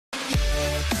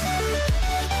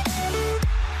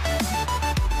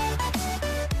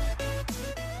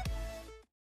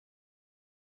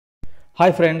Hi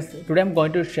friends, today I'm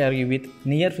going to share you with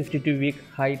near 52-week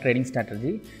high trading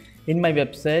strategy. In my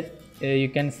website, you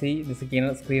can see this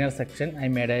screener section. I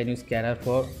made a new scanner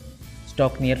for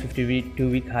stock near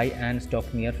 52-week high and stock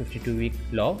near 52-week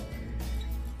low.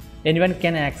 Anyone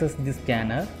can access this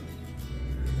scanner,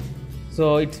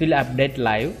 so it will update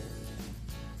live.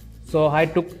 So I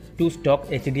took two stock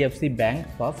HDFC Bank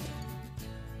first.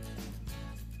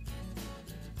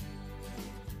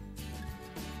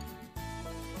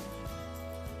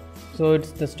 So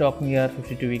it's the stock near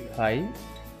 52-week high.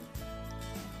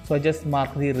 So I just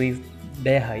mark the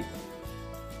day high.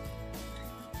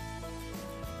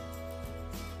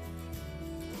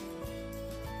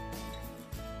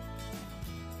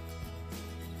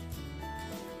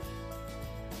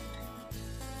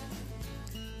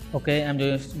 Okay,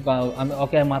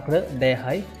 I marked the day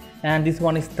high, and this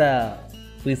one is the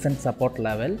recent support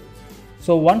level.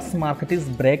 So once market is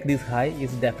break this high, it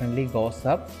definitely goes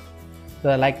up.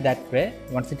 So like that way,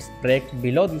 once it's break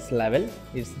below this level,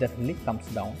 it definitely comes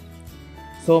down.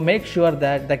 So make sure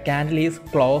that the candle is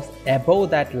close above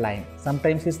that line.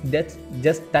 Sometimes it's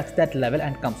just touch that level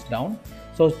and comes down.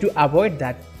 So to avoid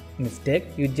that mistake,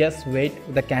 you just wait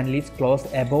the candle is close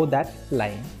above that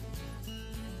line.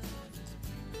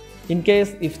 In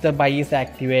case if the buy is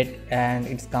activate and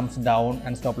it comes down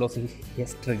and stop loss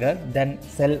is triggered, then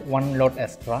sell one lot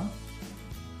extra.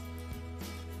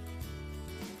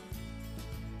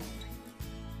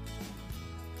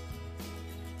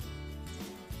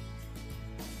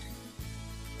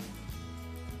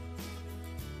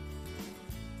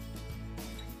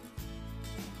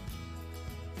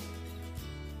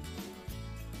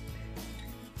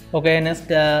 Okay, next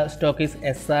stock is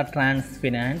SR Trans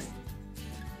Finance.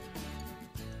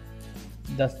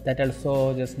 That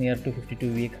also just near to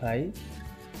 52-week high.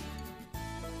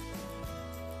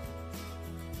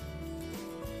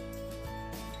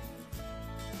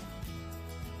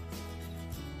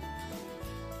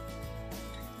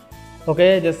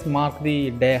 Okay, just mark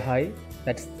the day high.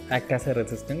 That's act as a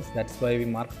resistance. That's why we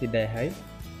mark the day high.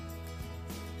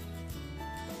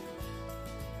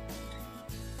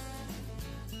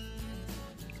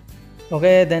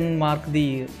 Okay, then mark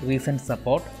the recent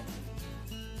support.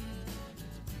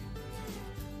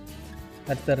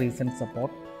 That's the recent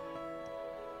support.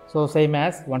 So same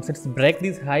as once it's break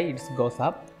this high, it goes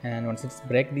up, and once it's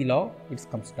break the low, it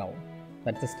comes down.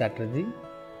 That's the strategy.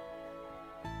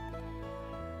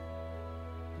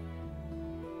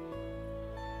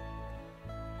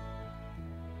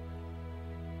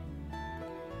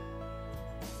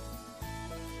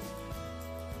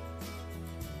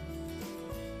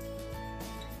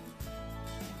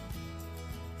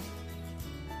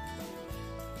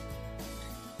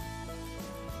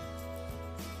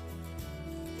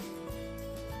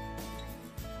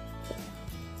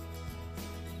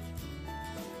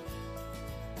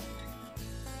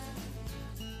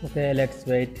 Okay, let's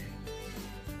wait.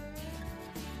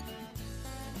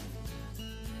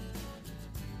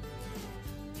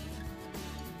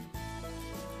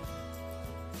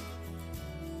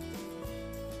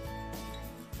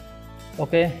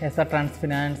 Okay, SR Trans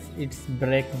Finance, it's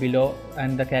break below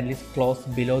and the candle is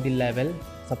closed below the level,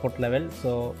 support level,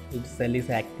 so its sell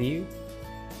is active.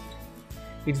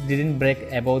 It didn't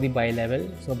break above the buy level,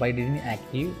 so buy didn't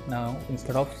active. Now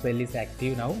instead of sell is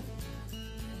active now.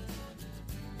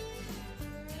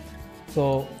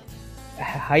 So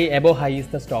high above high is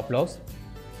the stop loss.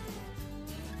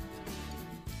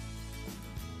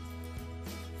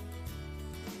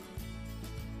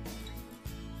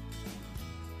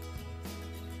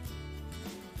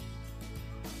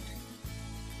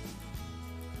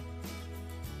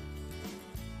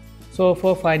 So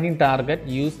for finding target,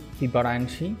 use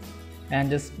Fibonacci and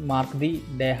just mark the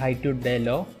day high to day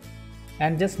low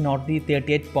and just note the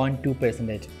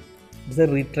 38.2%. It's a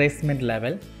retracement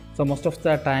level. So most of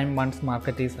the time once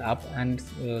market is up and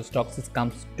stocks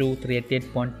comes to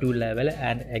 38.2 level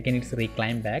and again it's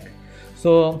recline back.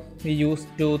 So we use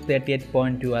to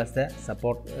 38.2 as the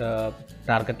support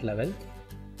target level.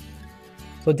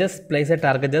 So just place a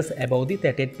target just above the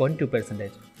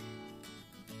 38.2%.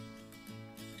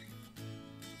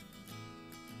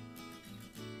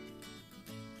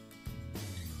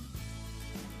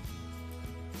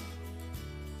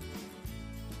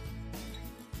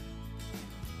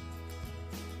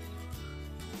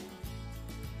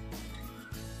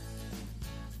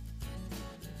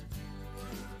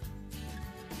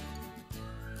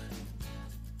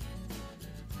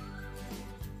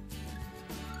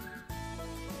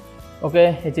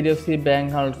 Okay, HDFC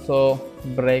Bank also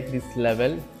break this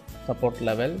level, support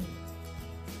level.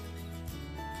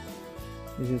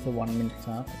 This is a 1 minute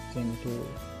chart, change to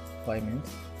 5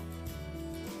 minutes.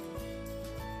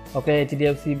 Okay,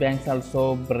 HDFC banks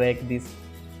also break this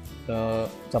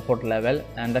support level,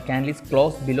 and the candle is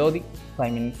closed below the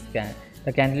 5 minutes scan.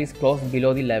 The candle is closed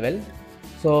below the level,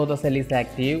 so the sell is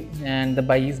active and the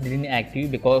buy is didn't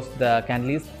active because the candle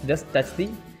is just touch the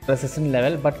resistance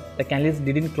level, but the candle is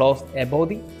didn't close above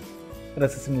the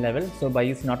resistance level, so buy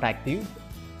is not active.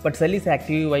 But sell is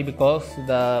active. Why? Because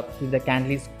the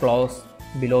candle is closed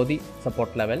below the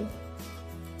support level.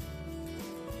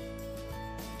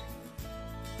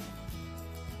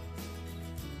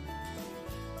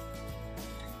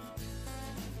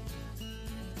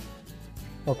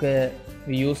 Okay,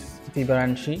 we use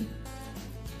Fibonacci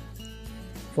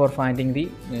for finding the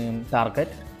target.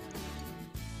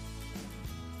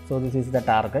 So this is the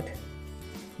target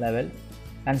level,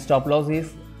 and stop loss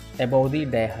is above the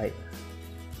day high.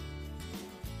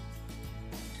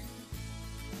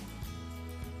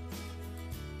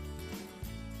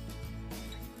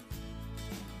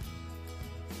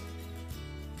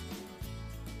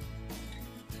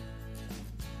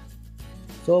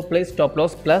 So place stop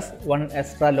loss plus one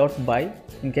extra lot buy.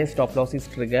 In case stop loss is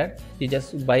triggered, you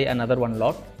just buy another one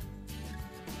lot.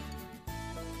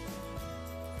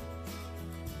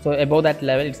 So above that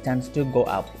level it stands to go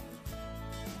up.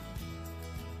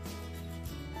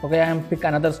 Okay, I am pick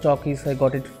another stock is I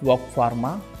got it Walk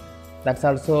Pharma. That's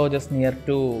also just near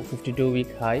to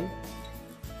 52-week high.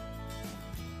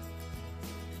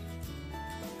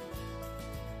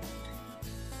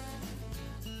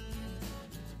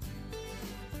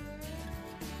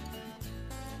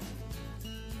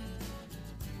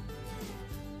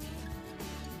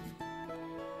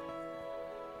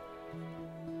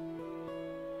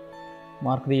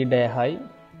 Mark the day high.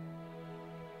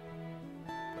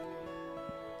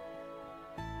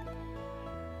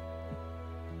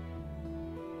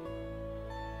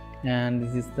 And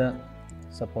this is the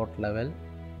support level.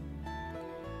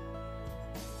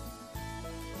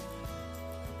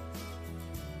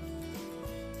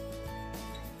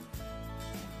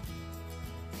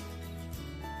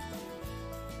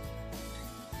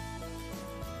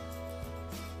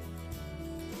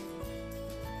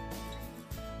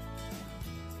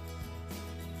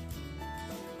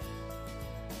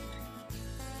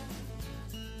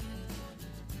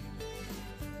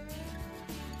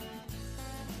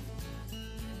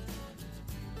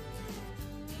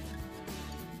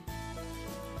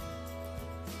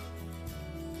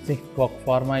 See, Walk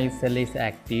Pharma sell is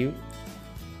active.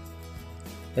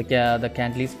 The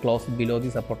candle is closed below the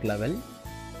support level.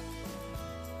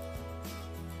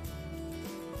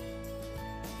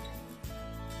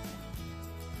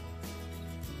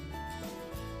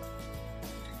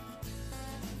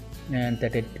 And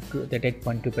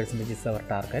 38.2% is our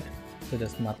target. So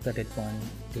just mark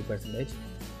 38.2%.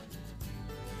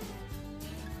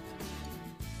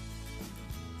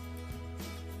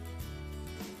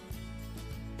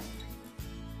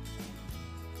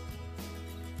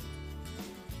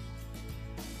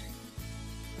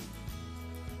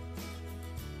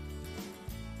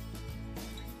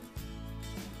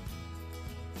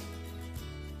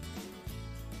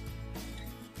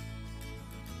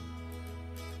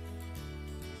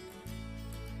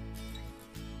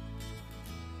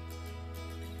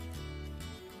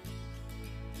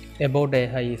 Above day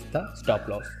high is the stop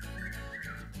loss.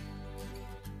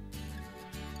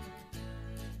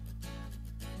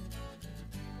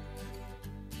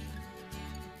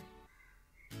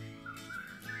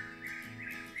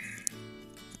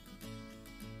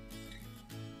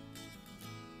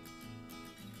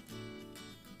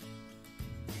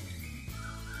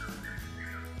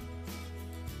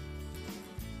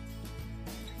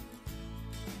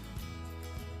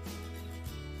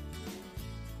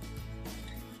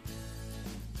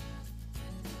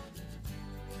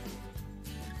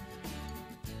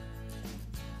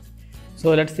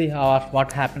 So let's see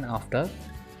what happened after.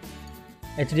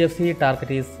 HDFC target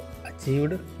is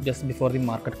achieved just before the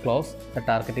market close. The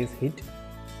target is hit.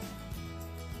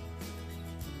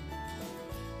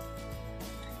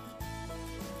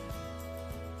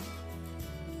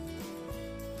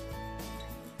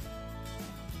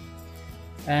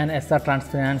 And SR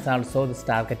Transfinance also this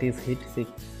target is hit. See,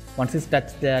 once it's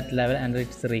touched that level and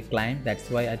it's reclined,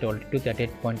 that's why I told you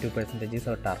 38.2% is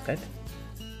our target.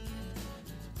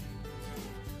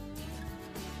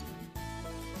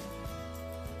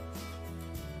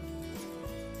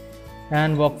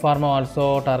 And Walk Pharma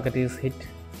also target is hit.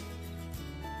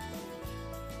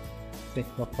 See,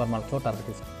 Walk Pharma also target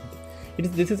is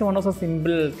hit. This is one of the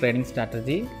simple trading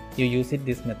strategy. You use it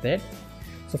this method.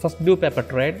 So first do paper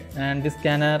trade, and this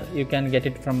scanner you can get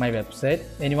it from my website.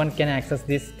 Anyone can access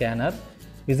this scanner.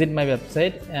 Visit my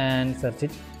website and search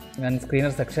it. And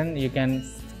screener section you can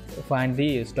find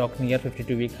the stock near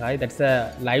 52-week high. That's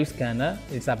a live scanner.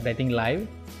 It's updating live.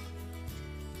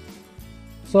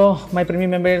 So my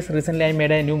premium members, recently I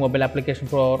made a new mobile application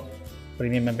for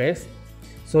premium members.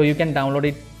 So you can download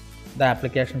it, the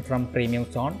application from Premium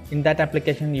Zone. In that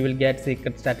application you will get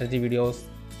secret strategy videos,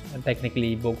 technical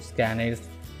ebooks, scanners,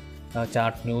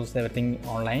 chart news, everything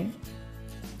online.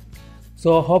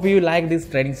 So hope you like this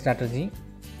trading strategy.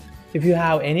 If you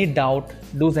have any doubt,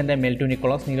 do send a mail to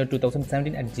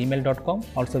nicholasnilo2017@gmail.com.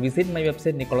 Also visit my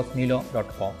website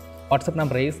nicholasnilo.com. WhatsApp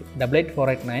number is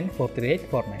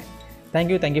 8848943849.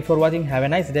 Thank you for watching. Have a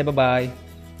nice day. Bye bye.